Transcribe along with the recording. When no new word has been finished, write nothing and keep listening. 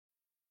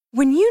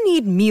When you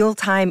need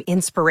mealtime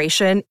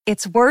inspiration,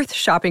 it's worth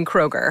shopping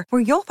Kroger,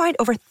 where you'll find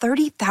over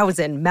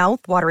 30,000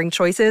 mouth-watering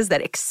choices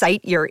that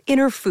excite your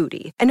inner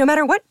foodie. And no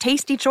matter what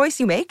tasty choice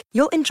you make,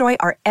 you'll enjoy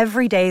our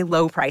everyday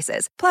low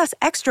prices, plus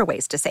extra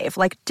ways to save,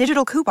 like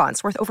digital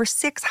coupons worth over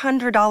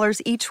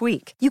 $600 each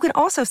week. You can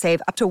also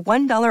save up to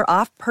 $1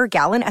 off per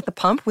gallon at the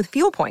pump with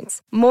fuel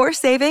points. More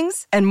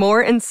savings and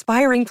more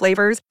inspiring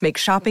flavors make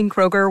shopping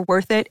Kroger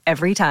worth it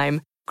every time.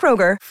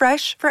 Kroger,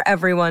 fresh for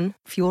everyone.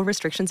 Fuel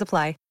restrictions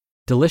apply.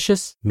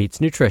 Delicious meets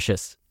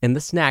nutritious in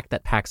the snack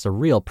that packs a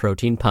real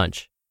protein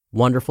punch.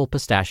 Wonderful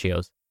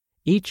Pistachios.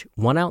 Each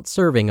 1-ounce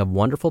serving of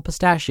Wonderful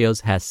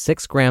Pistachios has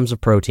 6 grams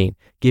of protein,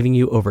 giving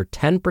you over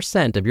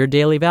 10% of your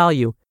daily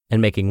value and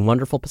making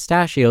Wonderful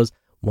Pistachios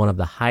one of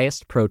the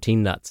highest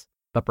protein nuts.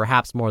 But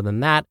perhaps more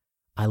than that,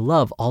 I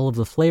love all of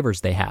the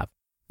flavors they have.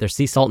 Their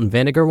sea salt and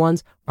vinegar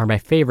ones are my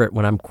favorite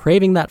when I'm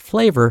craving that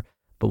flavor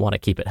but want to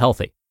keep it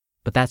healthy.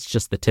 But that's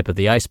just the tip of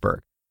the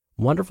iceberg.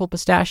 Wonderful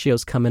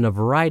Pistachios come in a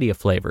variety of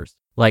flavors,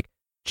 like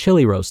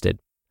chili roasted,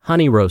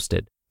 honey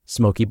roasted,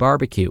 smoky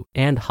barbecue,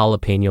 and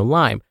jalapeno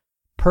lime,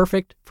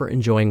 perfect for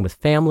enjoying with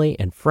family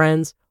and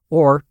friends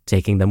or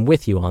taking them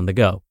with you on the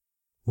go.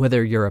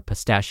 Whether you're a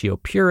pistachio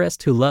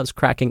purist who loves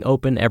cracking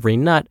open every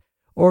nut,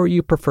 or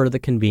you prefer the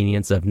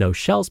convenience of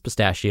no-shells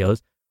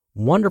pistachios,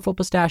 Wonderful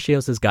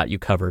Pistachios has got you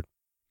covered.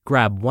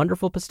 Grab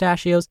Wonderful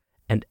Pistachios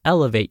and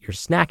elevate your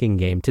snacking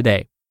game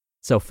today.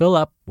 So fill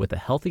up with a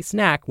healthy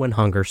snack when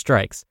hunger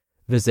strikes.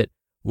 Visit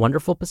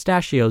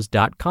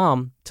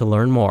wonderfulpistachios.com to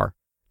learn more.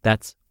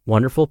 That's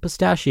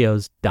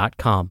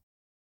wonderfulpistachios.com.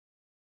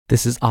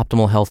 This is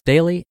Optimal Health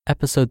Daily,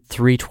 episode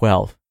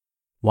 312,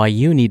 Why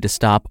You Need to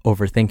Stop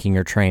Overthinking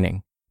Your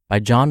Training, by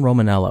John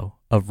Romanello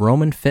of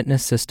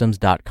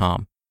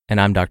RomanFitnessSystems.com, and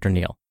I'm Dr.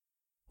 Neil.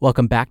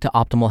 Welcome back to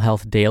Optimal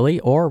Health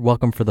Daily, or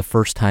welcome for the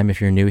first time if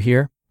you're new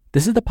here.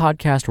 This is the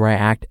podcast where I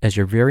act as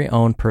your very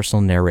own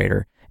personal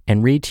narrator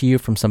and read to you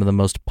from some of the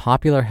most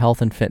popular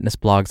health and fitness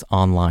blogs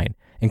online,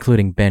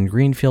 including Ben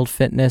Greenfield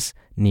Fitness,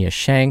 Nia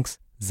Shanks,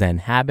 Zen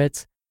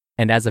Habits,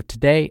 and as of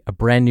today, a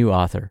brand new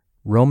author,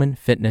 Roman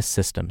Fitness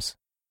Systems.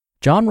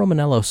 John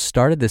Romanello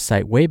started this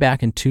site way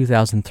back in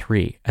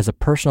 2003 as a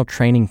personal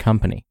training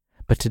company,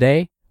 but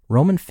today,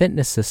 Roman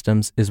Fitness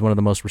Systems is one of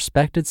the most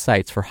respected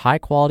sites for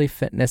high-quality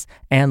fitness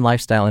and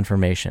lifestyle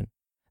information.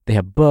 They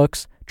have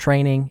books,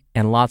 training,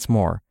 and lots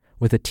more,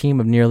 with a team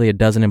of nearly a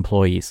dozen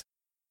employees.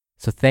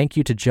 So thank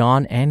you to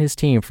John and his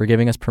team for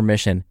giving us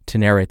permission to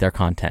narrate their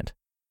content.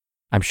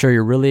 I'm sure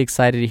you're really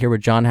excited to hear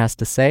what John has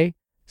to say,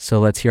 so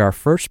let's hear our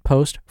first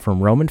post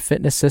from Roman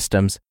Fitness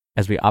Systems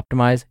as we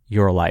optimize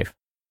your life.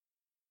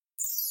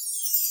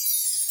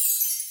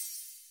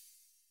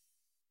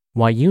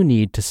 Why You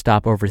Need to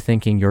Stop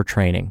Overthinking Your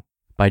Training,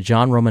 by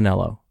John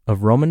Romanello of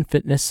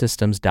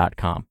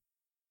RomanFitnessSystems.com.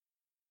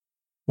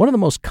 One of the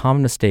most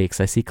common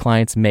mistakes I see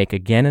clients make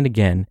again and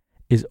again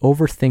is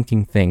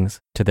overthinking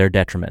things to their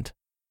detriment.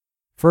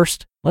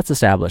 First, let's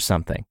establish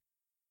something.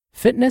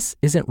 Fitness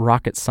isn't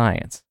rocket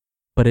science,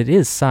 but it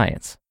is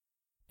science.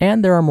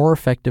 And there are more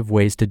effective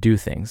ways to do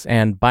things,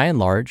 and by and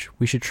large,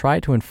 we should try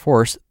to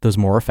enforce those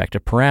more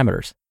effective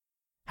parameters.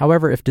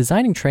 However, if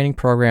designing training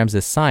programs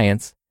is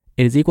science,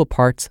 it is equal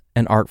parts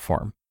an art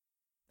form.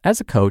 As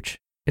a coach,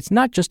 it's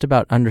not just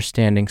about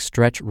understanding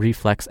stretch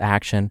reflex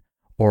action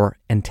or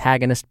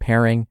antagonist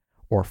pairing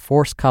or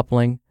force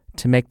coupling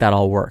to make that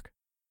all work.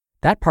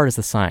 That part is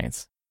the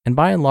science, and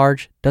by and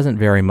large, doesn't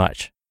vary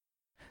much.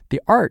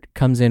 The art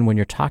comes in when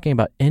you're talking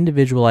about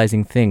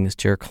individualizing things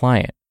to your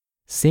client,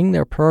 seeing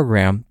their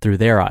program through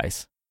their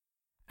eyes.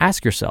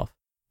 Ask yourself,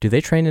 do they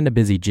train in a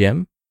busy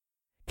gym?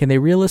 Can they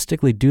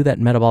realistically do that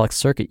metabolic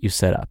circuit you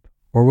set up,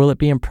 or will it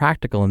be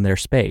impractical in their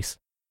space?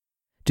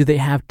 Do they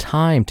have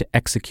time to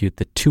execute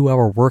the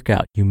 2-hour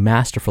workout you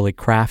masterfully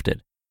crafted?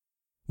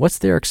 What's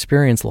their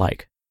experience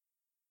like?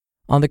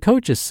 On the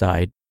coach's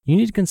side, you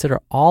need to consider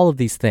all of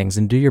these things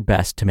and do your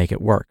best to make it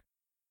work.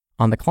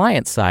 On the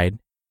client side,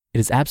 it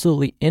is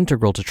absolutely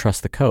integral to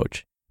trust the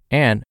coach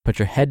and put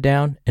your head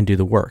down and do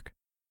the work.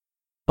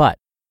 But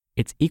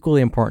it's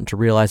equally important to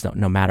realize that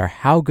no matter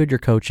how good your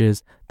coach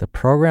is, the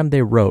program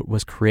they wrote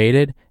was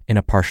created in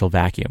a partial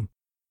vacuum,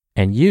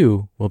 and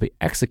you will be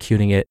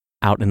executing it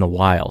out in the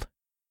wild.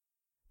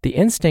 The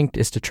instinct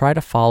is to try to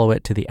follow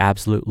it to the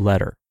absolute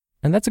letter,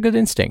 and that's a good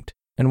instinct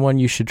and one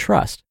you should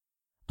trust,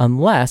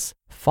 unless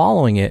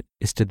following it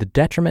is to the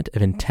detriment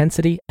of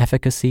intensity,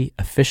 efficacy,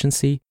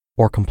 efficiency,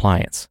 or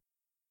compliance.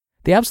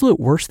 The absolute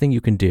worst thing you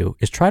can do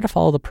is try to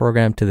follow the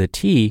program to the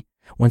T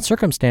when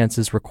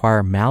circumstances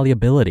require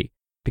malleability,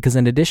 because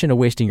in addition to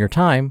wasting your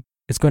time,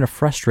 it's going to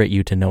frustrate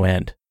you to no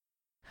end.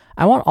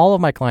 I want all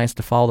of my clients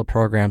to follow the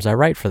programs I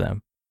write for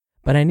them,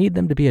 but I need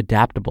them to be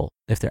adaptable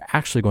if they're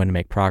actually going to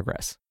make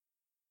progress.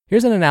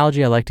 Here's an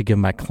analogy I like to give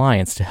my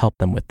clients to help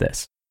them with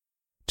this.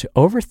 To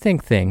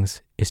overthink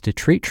things is to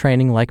treat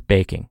training like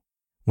baking,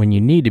 when you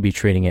need to be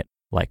treating it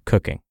like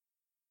cooking.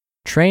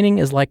 Training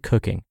is like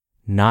cooking,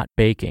 not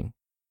baking.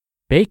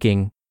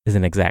 Baking is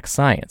an exact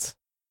science.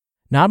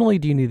 Not only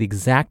do you need the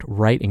exact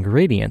right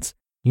ingredients,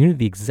 you need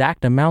the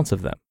exact amounts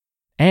of them.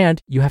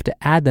 And you have to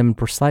add them in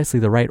precisely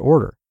the right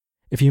order.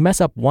 If you mess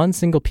up one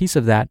single piece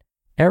of that,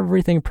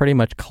 everything pretty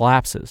much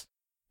collapses,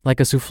 like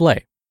a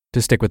souffle,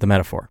 to stick with the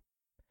metaphor.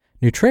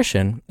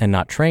 Nutrition, and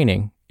not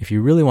training, if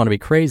you really want to be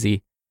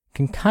crazy,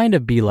 can kind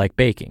of be like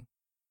baking.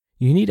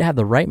 You need to have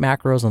the right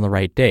macros on the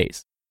right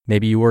days.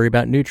 Maybe you worry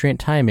about nutrient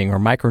timing or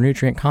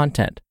micronutrient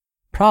content.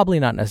 Probably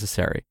not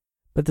necessary,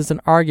 but there's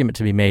an argument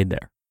to be made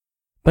there.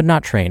 But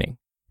not training.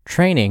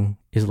 Training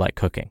is like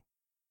cooking.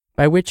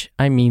 By which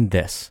I mean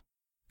this.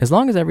 As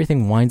long as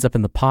everything winds up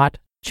in the pot,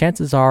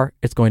 chances are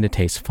it's going to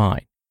taste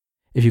fine.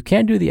 If you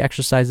can't do the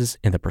exercises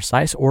in the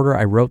precise order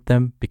I wrote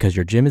them because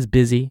your gym is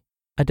busy,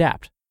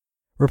 adapt.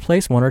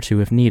 Replace one or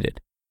two if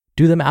needed.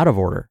 Do them out of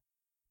order.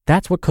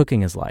 That's what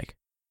cooking is like.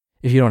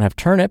 If you don't have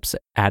turnips,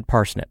 add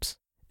parsnips.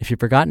 If you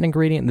forgot an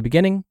ingredient in the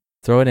beginning,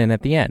 throw it in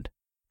at the end.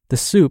 The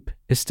soup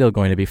is still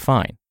going to be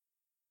fine.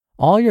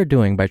 All you're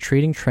doing by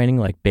treating training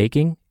like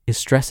baking is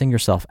stressing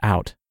yourself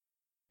out.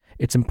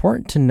 It's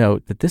important to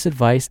note that this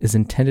advice is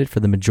intended for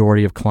the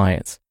majority of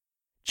clients.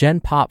 Gen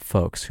Pop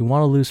folks who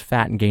want to lose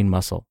fat and gain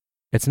muscle.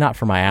 It's not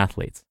for my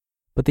athletes,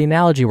 but the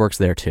analogy works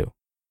there too.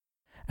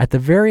 At the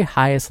very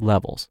highest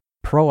levels,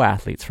 pro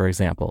athletes, for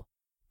example,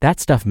 that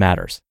stuff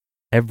matters.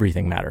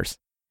 Everything matters.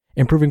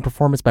 Improving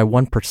performance by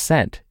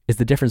 1% is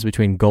the difference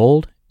between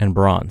gold and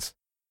bronze.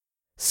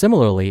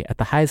 Similarly, at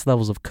the highest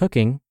levels of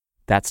cooking,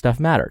 that stuff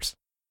matters.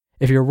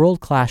 If you're a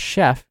world-class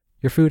chef,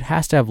 your food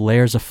has to have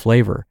layers of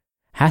flavor,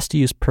 has to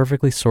use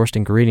perfectly sourced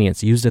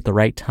ingredients used at the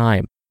right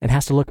time, and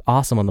has to look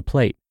awesome on the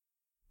plate.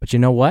 But you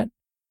know what?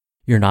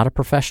 You're not a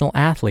professional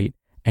athlete,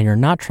 and you're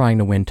not trying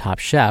to win Top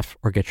Chef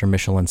or get your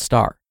Michelin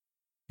star.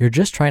 You're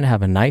just trying to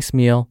have a nice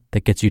meal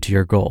that gets you to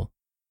your goal.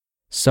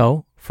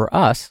 So, for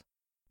us,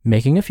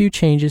 making a few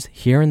changes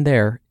here and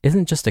there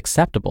isn't just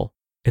acceptable,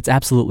 it's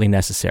absolutely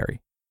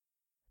necessary.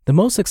 The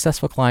most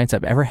successful clients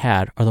I've ever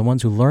had are the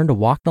ones who learn to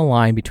walk the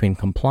line between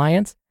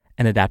compliance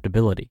and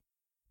adaptability.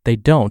 They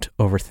don't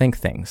overthink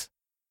things.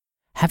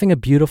 Having a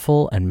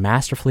beautiful and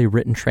masterfully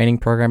written training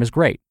program is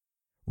great.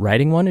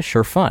 Writing one is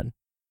sure fun.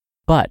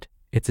 But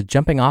it's a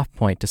jumping off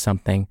point to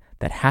something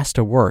that has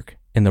to work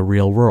in the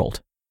real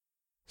world.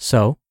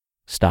 So,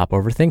 stop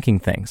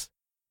overthinking things.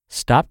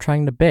 Stop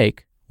trying to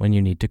bake when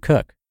you need to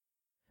cook.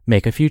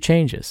 Make a few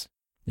changes.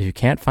 If you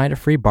can't find a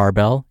free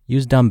barbell,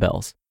 use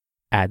dumbbells.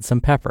 Add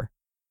some pepper.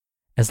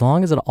 As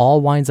long as it all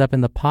winds up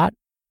in the pot,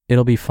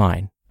 it'll be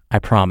fine. I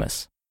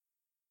promise.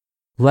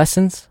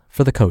 Lessons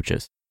for the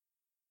coaches.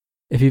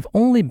 If you've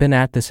only been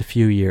at this a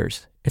few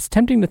years, it's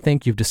tempting to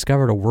think you've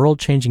discovered a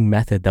world-changing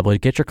method that will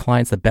get your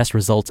clients the best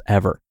results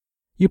ever.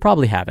 You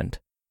probably haven't.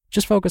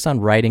 Just focus on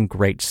writing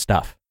great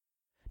stuff.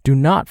 Do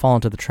not fall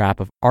into the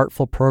trap of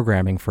artful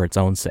programming for its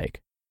own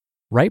sake.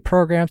 Write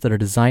programs that are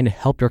designed to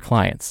help your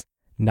clients,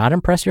 not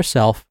impress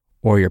yourself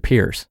or your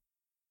peers.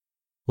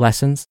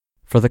 Lessons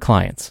for the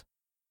clients.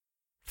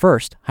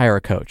 First, hire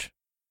a coach.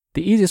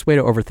 The easiest way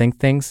to overthink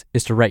things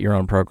is to write your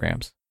own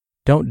programs.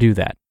 Don't do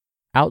that.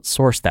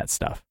 Outsource that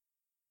stuff.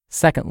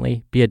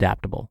 Secondly, be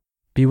adaptable.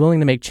 Be willing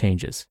to make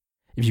changes.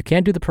 If you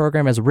can't do the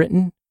program as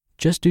written,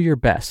 just do your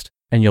best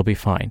and you'll be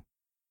fine.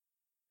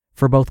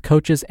 For both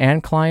coaches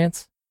and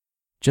clients,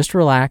 just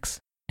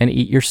relax and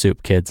eat your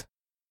soup, kids.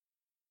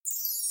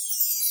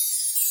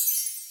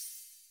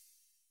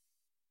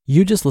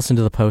 You just listened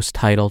to the post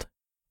titled,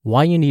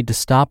 Why You Need to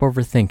Stop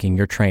Overthinking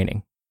Your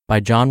Training by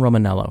John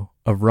Romanello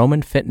of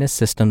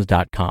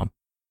RomanFitnessSystems.com.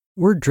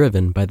 We're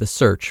driven by the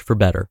search for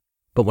better,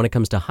 but when it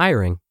comes to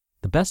hiring,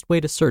 the best way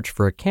to search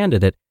for a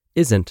candidate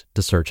isn't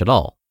to search at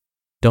all.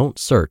 Don't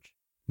search,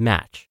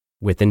 match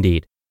with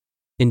Indeed.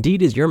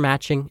 Indeed is your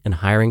matching and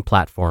hiring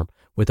platform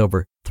with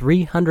over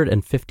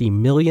 350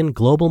 million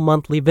global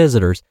monthly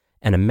visitors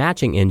and a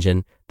matching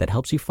engine that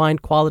helps you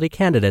find quality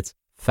candidates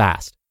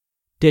fast.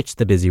 Ditch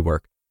the busy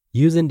work.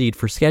 Use Indeed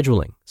for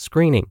scheduling,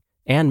 screening,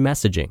 and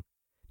messaging.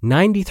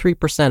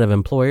 93% of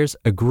employers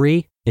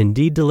agree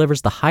Indeed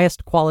delivers the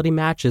highest quality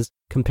matches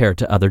compared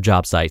to other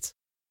job sites.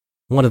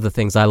 One of the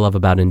things I love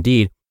about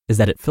Indeed is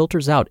that it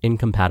filters out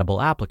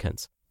incompatible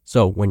applicants.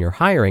 So when you're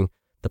hiring,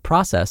 the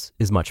process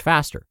is much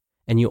faster,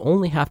 and you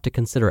only have to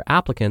consider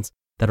applicants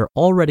that are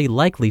already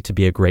likely to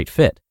be a great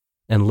fit.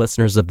 And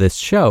listeners of this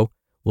show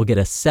will get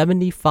a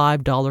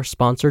 $75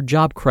 sponsored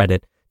job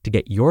credit to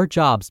get your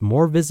jobs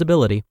more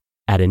visibility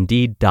at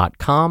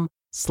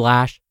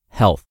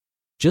Indeed.com/health.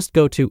 Just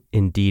go to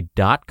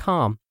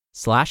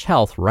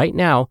Indeed.com/health right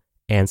now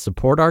and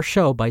support our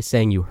show by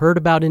saying you heard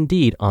about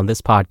Indeed on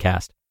this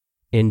podcast.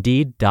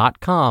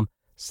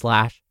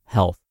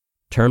 Indeed.com/health.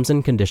 Terms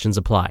and conditions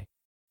apply.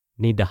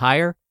 Need to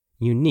hire?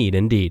 You need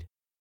Indeed.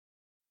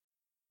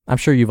 I'm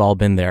sure you've all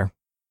been there.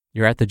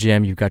 You're at the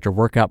gym, you've got your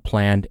workout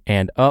planned,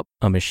 and a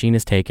machine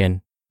is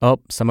taken.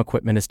 Some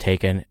equipment is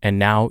taken, and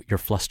now you're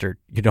flustered.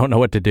 You don't know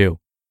what to do.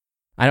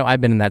 I know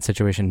I've been in that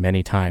situation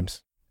many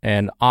times,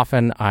 and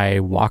often I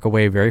walk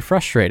away very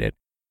frustrated.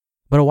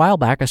 But a while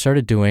back, I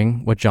started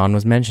doing what John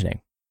was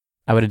mentioning.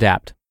 I would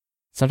adapt.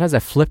 Sometimes I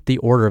flipped the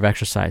order of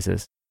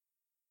exercises.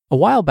 A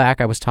while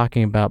back, I was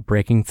talking about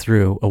breaking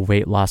through a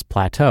weight loss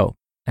plateau,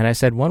 and I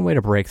said one way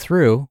to break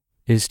through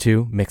is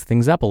to mix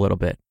things up a little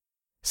bit.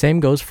 Same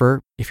goes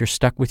for if you're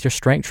stuck with your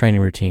strength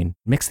training routine,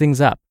 mix things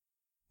up.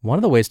 One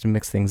of the ways to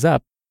mix things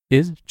up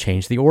is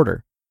change the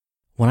order.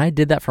 When I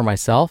did that for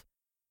myself,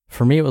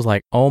 for me, it was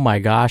like, oh my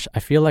gosh, I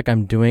feel like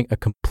I'm doing a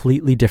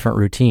completely different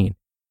routine.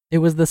 It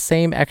was the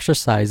same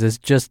exercises,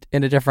 just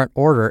in a different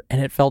order,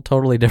 and it felt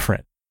totally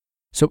different.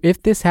 So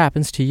if this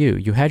happens to you,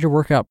 you had your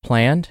workout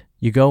planned,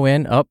 you go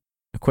in,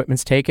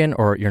 equipment's taken,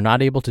 or you're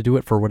not able to do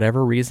it for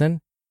whatever reason,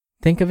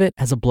 think of it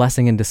as a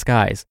blessing in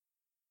disguise.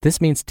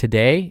 This means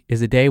today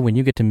is a day when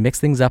you get to mix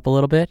things up a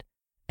little bit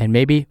and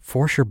maybe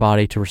force your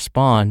body to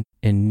respond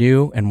in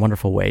new and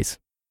wonderful ways.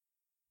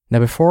 Now,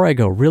 before I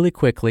go, really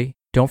quickly,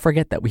 don't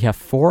forget that we have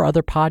 4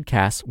 other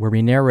podcasts where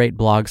we narrate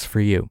blogs for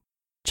you.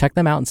 Check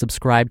them out and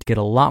subscribe to get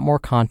a lot more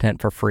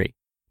content for free.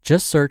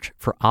 Just search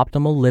for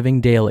Optimal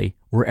Living Daily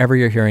wherever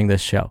you're hearing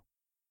this show.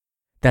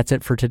 That's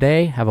it for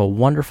today. Have a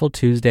wonderful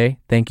Tuesday.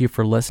 Thank you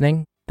for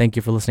listening. Thank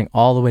you for listening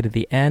all the way to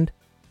the end.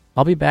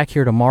 I'll be back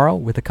here tomorrow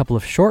with a couple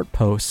of short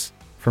posts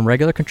from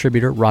regular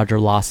contributor Roger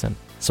Lawson.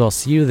 So I'll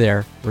see you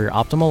there where your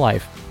optimal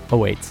life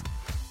awaits.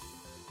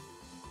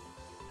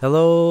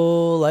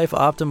 Hello, Life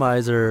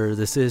Optimizer.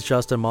 This is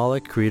Justin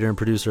Malik, creator and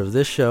producer of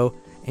this show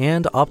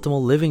and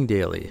Optimal Living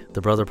Daily,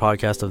 the brother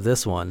podcast of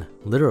this one.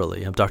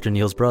 Literally, I'm Dr.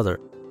 Neil's brother.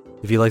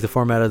 If you like the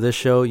format of this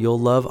show, you'll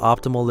love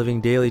Optimal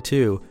Living Daily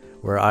too,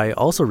 where I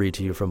also read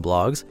to you from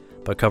blogs,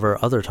 but cover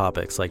other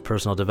topics like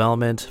personal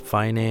development,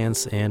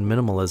 finance, and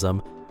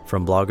minimalism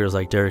from bloggers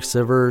like Derek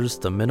Sivers,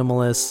 The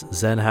Minimalists,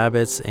 Zen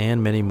Habits,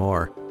 and many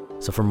more.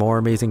 So for more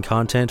amazing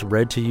content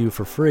read to you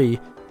for free,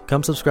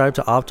 come subscribe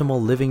to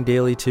Optimal Living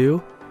Daily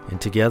too, and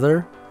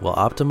together we'll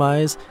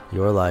optimize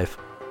your life.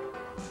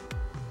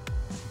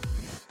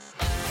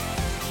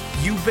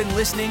 You've been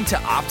listening to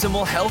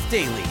Optimal Health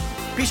Daily.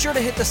 Be sure to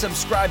hit the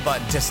subscribe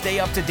button to stay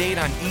up to date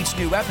on each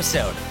new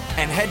episode,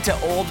 and head to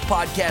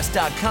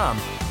oldpodcast.com.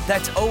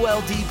 That's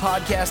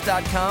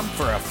oldpodcast.com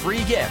for a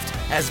free gift,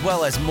 as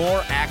well as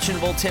more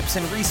actionable tips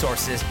and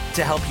resources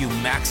to help you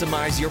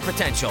maximize your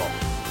potential.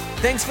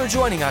 Thanks for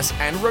joining us,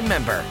 and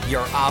remember,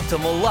 your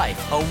optimal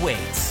life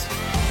awaits.